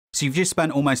So you've just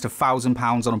spent almost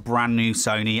 £1,000 on a brand new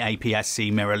Sony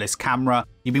APS-C mirrorless camera.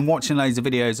 You've been watching loads of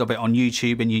videos of it on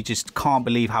YouTube and you just can't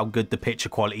believe how good the picture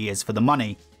quality is for the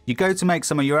money. You go to make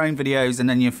some of your own videos and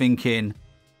then you're thinking,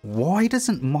 why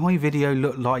doesn't my video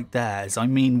look like theirs? I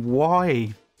mean,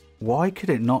 why? Why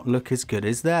could it not look as good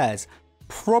as theirs?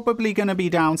 Probably going to be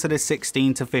down to the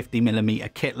 16 to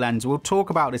 50mm kit lens. We'll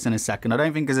talk about this in a second. I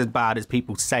don't think it's as bad as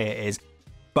people say it is,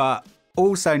 but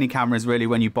all Sony cameras, really,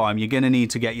 when you buy them, you're going to need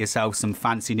to get yourself some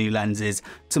fancy new lenses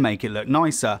to make it look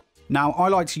nicer. Now, I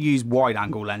like to use wide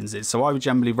angle lenses, so I would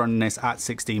generally run this at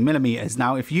 16mm.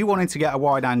 Now, if you wanted to get a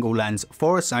wide angle lens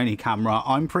for a Sony camera,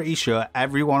 I'm pretty sure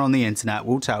everyone on the internet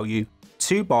will tell you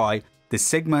to buy the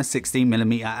Sigma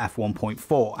 16mm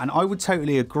F1.4, and I would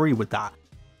totally agree with that.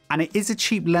 And it is a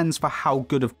cheap lens for how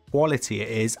good of quality it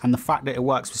is, and the fact that it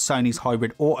works with Sony's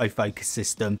hybrid autofocus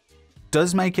system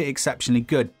does make it exceptionally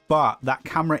good, but that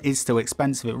camera is still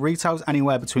expensive. It retails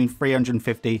anywhere between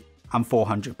 £350 and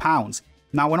 £400.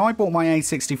 Now, when I bought my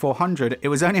A6400, it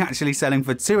was only actually selling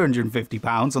for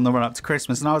 £250 on the run up to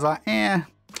Christmas, and I was like,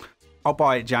 I'll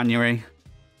buy it January.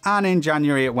 And in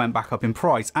January, it went back up in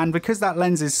price. And because that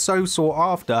lens is so sought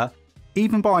after,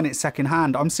 even buying it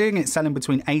secondhand, I'm seeing it selling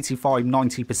between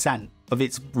 85–90% of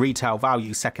its retail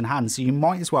value secondhand, so you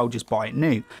might as well just buy it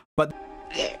new. But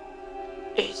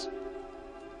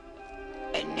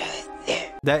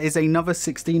there is another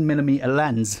 16mm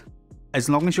lens, as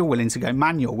long as you're willing to go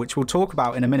manual, which we'll talk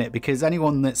about in a minute, because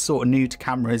anyone that's sort of new to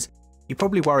cameras, you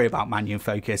probably worry about manual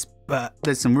focus, but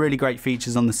there's some really great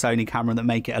features on the Sony camera that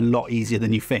make it a lot easier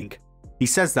than you think. He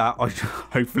says that,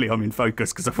 hopefully I'm in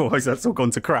focus, because otherwise that's all gone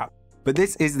to crap. But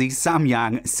this is the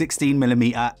Samyang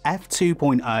 16mm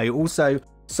F2.0, also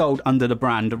sold under the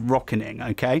brand Rokinon,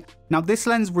 okay? Now, this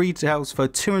lens retails for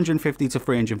 £250 to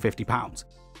 £350.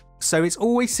 So it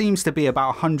always seems to be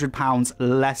about £100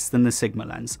 less than the Sigma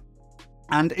lens.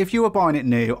 And if you were buying it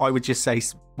new, I would just say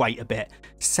wait a bit,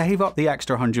 save up the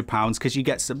extra £100 because you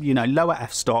get some, lower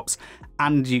f-stops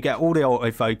and you get all the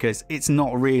autofocus. It's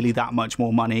not really that much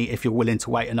more money if you're willing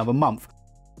to wait another month.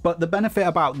 But the benefit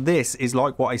about this is,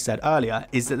 like what I said earlier,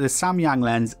 is that the Samyang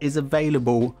lens is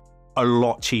available a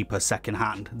lot cheaper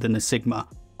secondhand than the Sigma.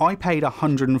 I paid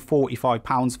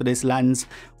 £145 for this lens.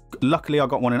 Luckily, I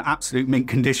got one in absolute mint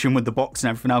condition with the box and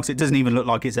everything else. It doesn't even look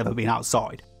like it's ever been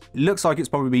outside. It looks like it's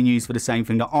probably been used for the same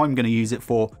thing that I'm going to use it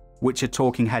for, which are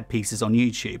talking head pieces on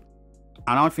YouTube.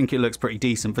 And I think it looks pretty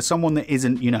decent. For someone that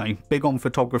isn't, big on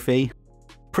photography,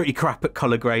 pretty crap at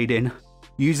colour grading,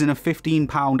 using a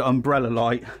 £15 umbrella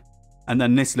light, and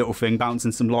then this little thing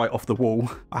bouncing some light off the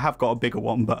wall. I have got a bigger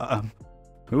one, but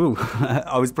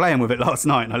I was playing with it last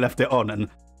night and I left it on, and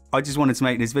I just wanted to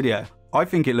make this video. I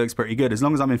think it looks pretty good as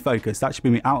long as I'm in focus. That should be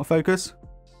me out of focus.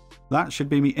 That should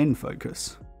be me in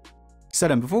focus. So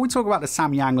then, before we talk about the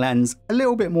Samyang lens a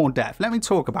little bit more depth, let me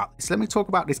talk about this. Let me talk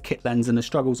about this kit lens and the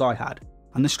struggles I had,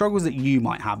 and the struggles that you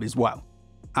might have as well.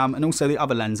 And also the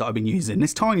other lens that I've been using,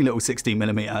 this tiny little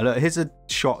 16mm. Look, here's a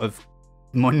shot of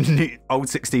my new, old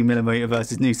 16mm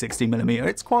versus new 16mm.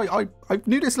 It's quite, I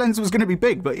knew this lens was going to be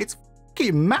big, but it's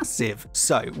massive.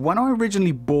 So when I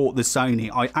originally bought the Sony,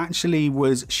 I actually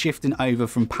was shifting over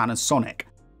from Panasonic,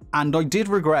 and I did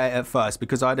regret it at first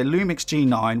because I had a Lumix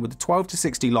G9 with a 12 to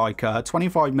 60 Leica,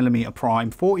 25mm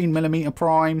prime, 14mm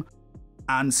prime,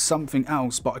 and something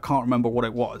else, but I can't remember what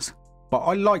it was. But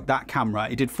I liked that camera.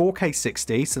 It did 4K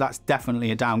 60, so that's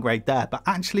definitely a downgrade there. But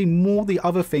actually, more the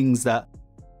other things that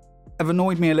have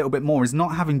annoyed me a little bit more is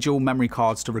not having dual memory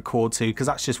cards to record to, because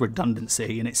that's just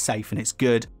redundancy and it's safe and it's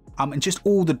good. And just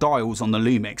all the dials on the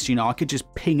Lumix, I could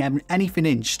just ping anything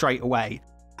in straight away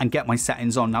and get my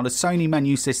settings on. Now, the Sony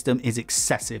menu system is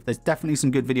excessive. There's definitely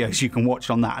some good videos you can watch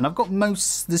on that. And I've got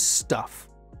most of the stuff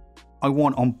I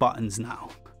want on buttons now.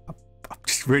 I'm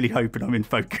just really hoping I'm in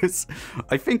focus.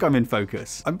 I think I'm in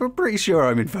focus. I'm pretty sure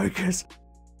I'm in focus.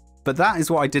 But that is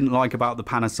what I didn't like about the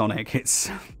Panasonic, its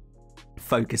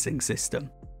focusing system.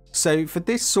 So for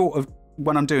this sort of,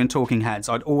 when I'm doing talking heads,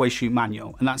 I'd always shoot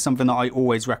manual. And that's something that I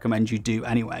always recommend you do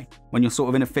anyway. When you're sort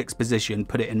of in a fixed position,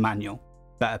 put it in manual.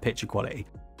 Better picture quality.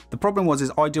 The problem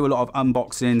is I do a lot of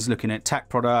unboxings, looking at tech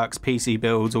products, PC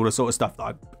builds, all the sort of stuff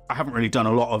that I haven't really done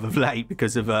a lot of late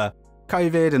because of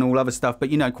COVID and all other stuff. But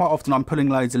quite often I'm pulling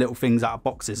loads of little things out of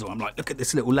boxes, or I'm like, look at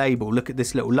this little label, look at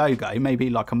this little logo. Maybe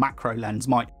like a macro lens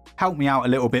might help me out a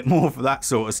little bit more for that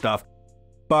sort of stuff.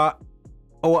 But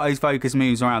autofocus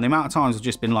moves around. The amount of times I've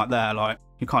just been like there, like,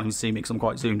 you can't even see me because I'm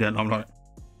quite zoomed in. I'm like,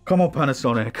 come on,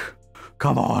 Panasonic,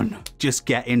 come on, just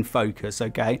get in focus,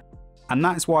 okay? And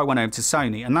that's why I went over to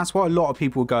Sony, and that's why a lot of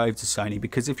people go over to Sony,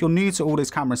 because if you're new to all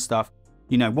this camera stuff,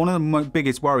 You know, one of the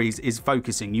biggest worries is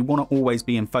focusing. You want to always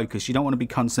be in focus. You don't want to be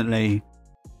constantly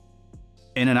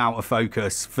in and out of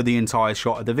focus for the entire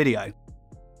shot of the video.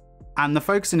 And the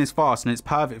focusing is fast, and it's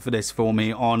perfect for this for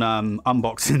me on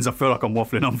unboxings. I feel like I'm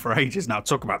waffling on for ages now.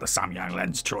 Talk about the Samyang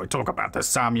lens, Troy. Talk about the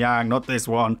Samyang, not this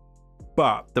one.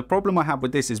 But the problem I have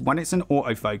with this is when it's an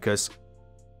autofocus,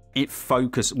 it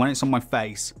focuses when it's on my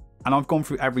face. And I've gone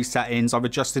through every settings. I've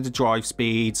adjusted the drive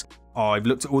speeds. I've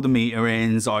looked at all the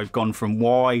meterings. I've gone from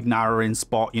wide, narrowing,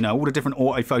 spot, you know, all the different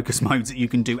autofocus modes that you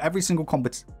can do. Every single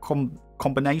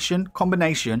combination,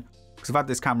 because I've had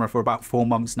this camera for about 4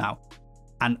 months now.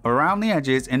 And around the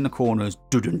edges, in the corners,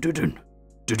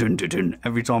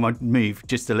 every time I move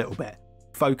just a little bit,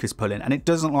 focus pulling. And it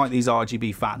doesn't like these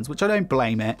RGB fans, which I don't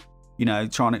blame it. You know,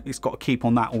 it's got to keep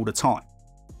on that all the time.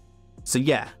 So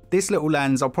yeah, this little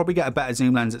lens, I'll probably get a better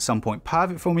zoom lens at some point.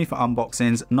 Perfect for me for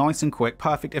unboxings, nice and quick.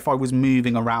 Perfect if I was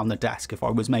moving around the desk, if I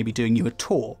was maybe doing you a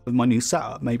tour of my new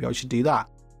setup, maybe I should do that.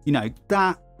 You know,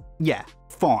 that, yeah,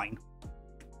 fine.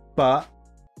 But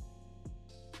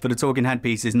for the talking head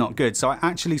piece is not good. So I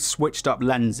actually switched up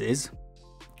lenses,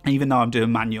 even though I'm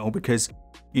doing manual, because,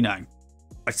 you know,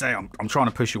 I say I'm trying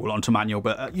to push you all onto manual,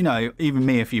 but you know, even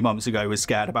me a few months ago was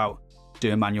scared about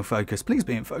doing manual focus. Please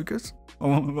be in focus.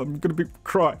 I'm gonna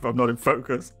cry if I'm not in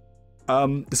focus.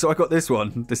 So I got this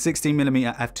one, the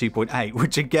 16mm F2.8,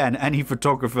 which again, any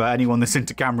photographer, anyone that's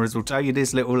into cameras will tell you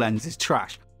this little lens is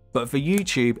trash. But for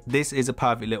YouTube, this is a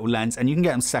perfect little lens, and you can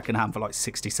get them secondhand for like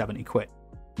 60, 70 quid.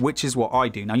 Which is what I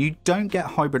do. Now, you don't get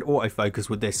hybrid autofocus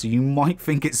with this, so you might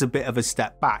think it's a bit of a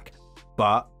step back.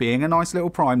 But being a nice little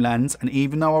prime lens, and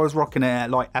even though I was rocking it at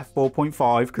like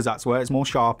f4.5, because that's where it's more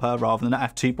sharper rather than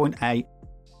at f2.8,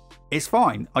 it's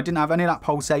fine. I didn't have any of that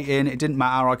pulsating. It didn't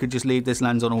matter. I could just leave this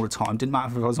lens on all the time. Didn't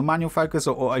matter if it was a manual focus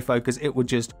or autofocus. It would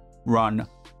just run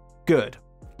good.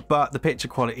 But the picture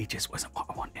quality just wasn't what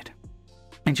I wanted.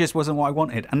 It just wasn't what I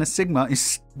wanted. And the Sigma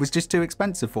was just too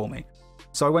expensive for me.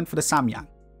 So I went for the Samyang,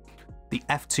 the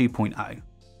F2.0,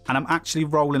 and I'm actually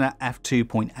rolling at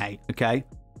F2.8, okay?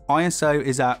 ISO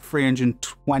is at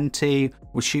 320,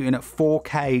 we're shooting at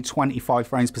 4K, 25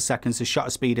 frames per second, so shutter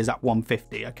speed is at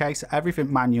 150, okay? So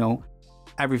everything manual,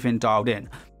 everything dialed in.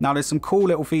 Now there's some cool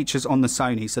little features on the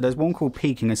Sony, so there's one called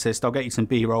peaking assist, I'll get you some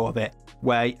B-roll of it,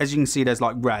 where as you can see there's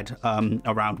like red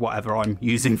around whatever I'm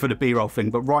using for the B-roll thing,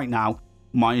 but right now,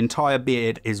 my entire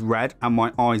beard is red and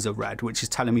my eyes are red, which is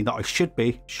telling me that I should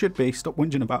be, stop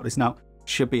whinging about this now,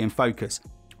 should be in focus.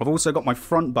 I've also got my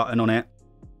front button on it,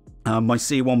 my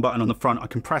C1 button on the front. I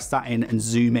can press that in and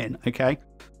zoom in, okay?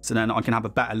 So then I can have a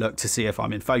better look to see if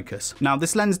I'm in focus. Now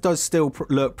this lens does still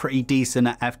look pretty decent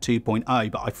at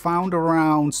f2.0, but I found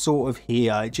around sort of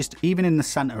here, it just, even in the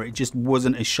center, it just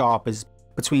wasn't as sharp as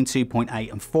between 2.8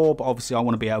 and 4, but obviously I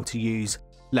want to be able to use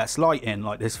less light in,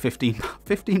 like this 15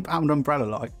 pound umbrella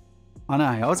light. I know,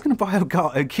 I was going to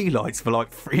buy key lights for like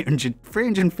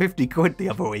 350 quid the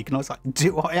other week, and I was like,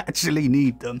 do I actually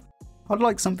need them? I'd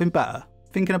like something better.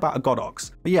 Thinking about a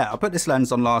Godox. But yeah, I put this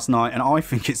lens on last night, and I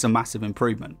think it's a massive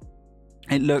improvement.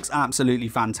 It looks absolutely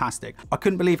fantastic. I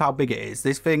couldn't believe how big it is.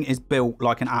 This thing is built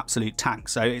like an absolute tank.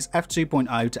 So it's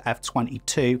f2.0 to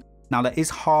f22. Now there is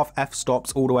half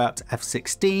f-stops all the way up to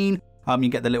f16. You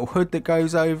get the little hood that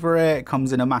goes over it. It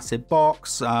comes in a massive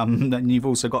box. Then you've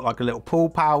also got like a little pull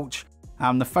pouch.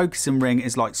 The focusing ring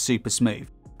is like super smooth.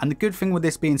 And the good thing with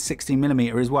this being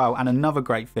 16mm as well, and another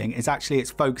great thing, is actually its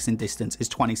focusing distance is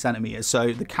 20 centimeters.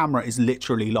 So the camera is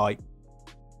literally like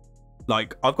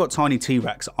I've got tiny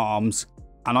T-Rex arms,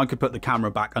 and I could put the camera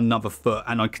back another foot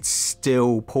and I could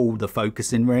still pull the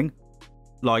focusing ring.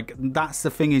 Like, that's the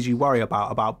thing is you worry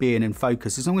about being in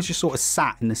focus. As long as you're sort of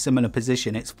sat in a similar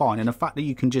position, it's fine. And the fact that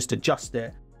you can just adjust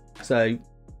it. So,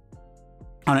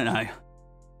 I don't know.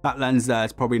 That lens there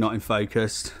is probably not in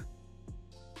focus.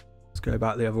 Let's go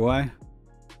back the other way.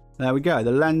 There we go.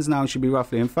 The lens now should be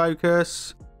roughly in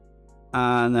focus.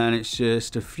 And then it's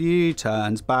just a few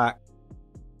turns back,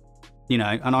 you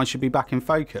know, and I should be back in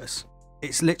focus.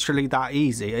 It's literally that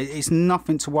easy. It's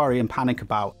nothing to worry and panic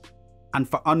about. And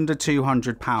for under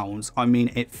 £200, I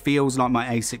mean, it feels like my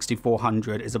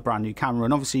A6400 is a brand new camera.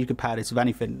 And obviously you could pair this with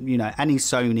anything, you know, any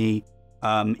Sony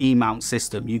E-mount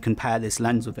system, you can pair this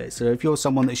lens with it. So if you're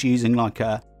someone that's using like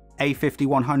a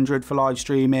A5100 for live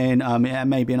streaming,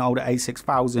 maybe an older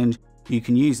A6000, you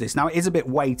can use this. Now it is a bit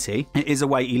weighty. It is a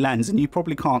weighty lens, and you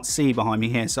probably can't see behind me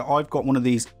here. So I've got one of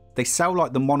these. They sell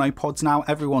like the monopods now.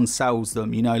 Everyone sells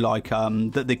them, you know, like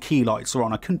the key lights are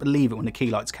on. I couldn't believe it when the key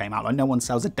lights came out. Like no one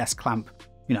sells a desk clamp,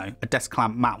 you know, a desk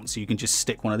clamp mount, so you can just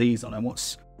stick one of these on. And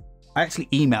I actually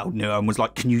emailed Nuo and was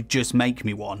like, can you just make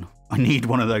me one? I need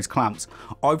one of those clamps.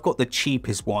 I've got the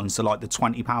cheapest one, so like the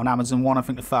 £20 Amazon one. I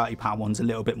think the £30 one's a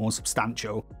little bit more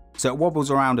substantial. So it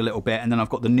wobbles around a little bit, and then I've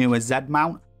got the newer Z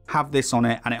mount. Have this on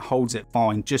it and it holds it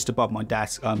fine just above my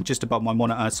desk, just above my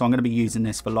monitor. So I'm going to be using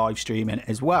this for live streaming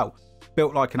as well.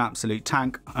 Built like an absolute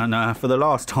tank, and for the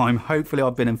last time, hopefully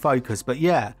I've been in focus. But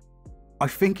yeah, I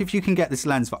think if you can get this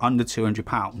lens for under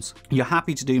 £200, you're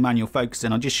happy to do manual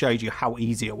focusing. I just showed you how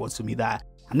easy it was for me there.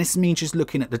 And this is me just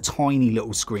looking at the tiny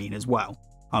little screen as well.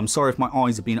 I'm sorry if my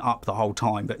eyes have been up the whole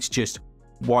time, but it's just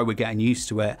why we're getting used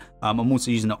to it. I'm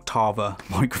also using an Octava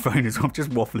microphone as well. I'm just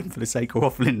waffling for the sake of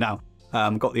waffling now.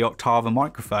 Got the Octava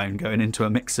microphone going into a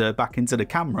mixer back into the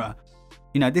camera.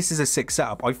 You know, this is a sick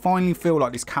setup. I finally feel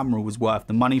like this camera was worth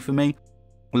the money for me.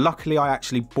 Luckily, I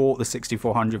actually bought the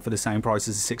 6400 for the same price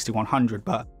as the 6100,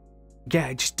 but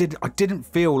yeah, I didn't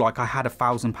feel like I had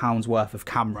 £1,000 worth of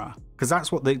camera, because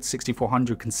that's what the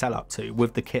 6400 can sell up to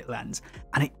with the kit lens,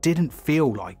 and it didn't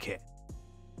feel like it.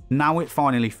 Now it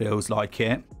finally feels like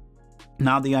it.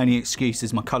 Now the only excuse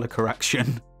is my color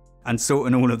correction and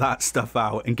sorting all of that stuff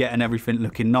out and getting everything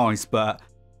looking nice. But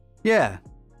yeah,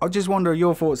 I just wonder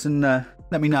your thoughts, and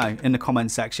let me know in the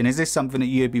comment section. Is this something that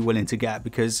you'd be willing to get?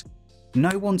 Because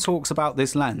no one talks about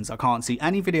this lens. I can't see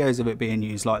any videos of it being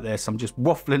used like this. I'm just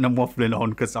waffling and waffling on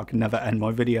because I can never end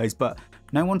my videos, but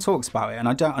no one talks about it, and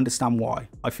I don't understand why.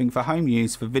 I think for home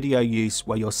use, for video use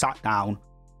where you're sat down,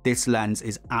 this lens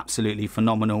is absolutely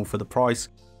phenomenal for the price.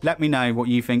 Let me know what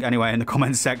you think anyway in the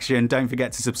comments section. Don't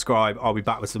forget to subscribe. I'll be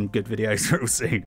back with some good videos real soon.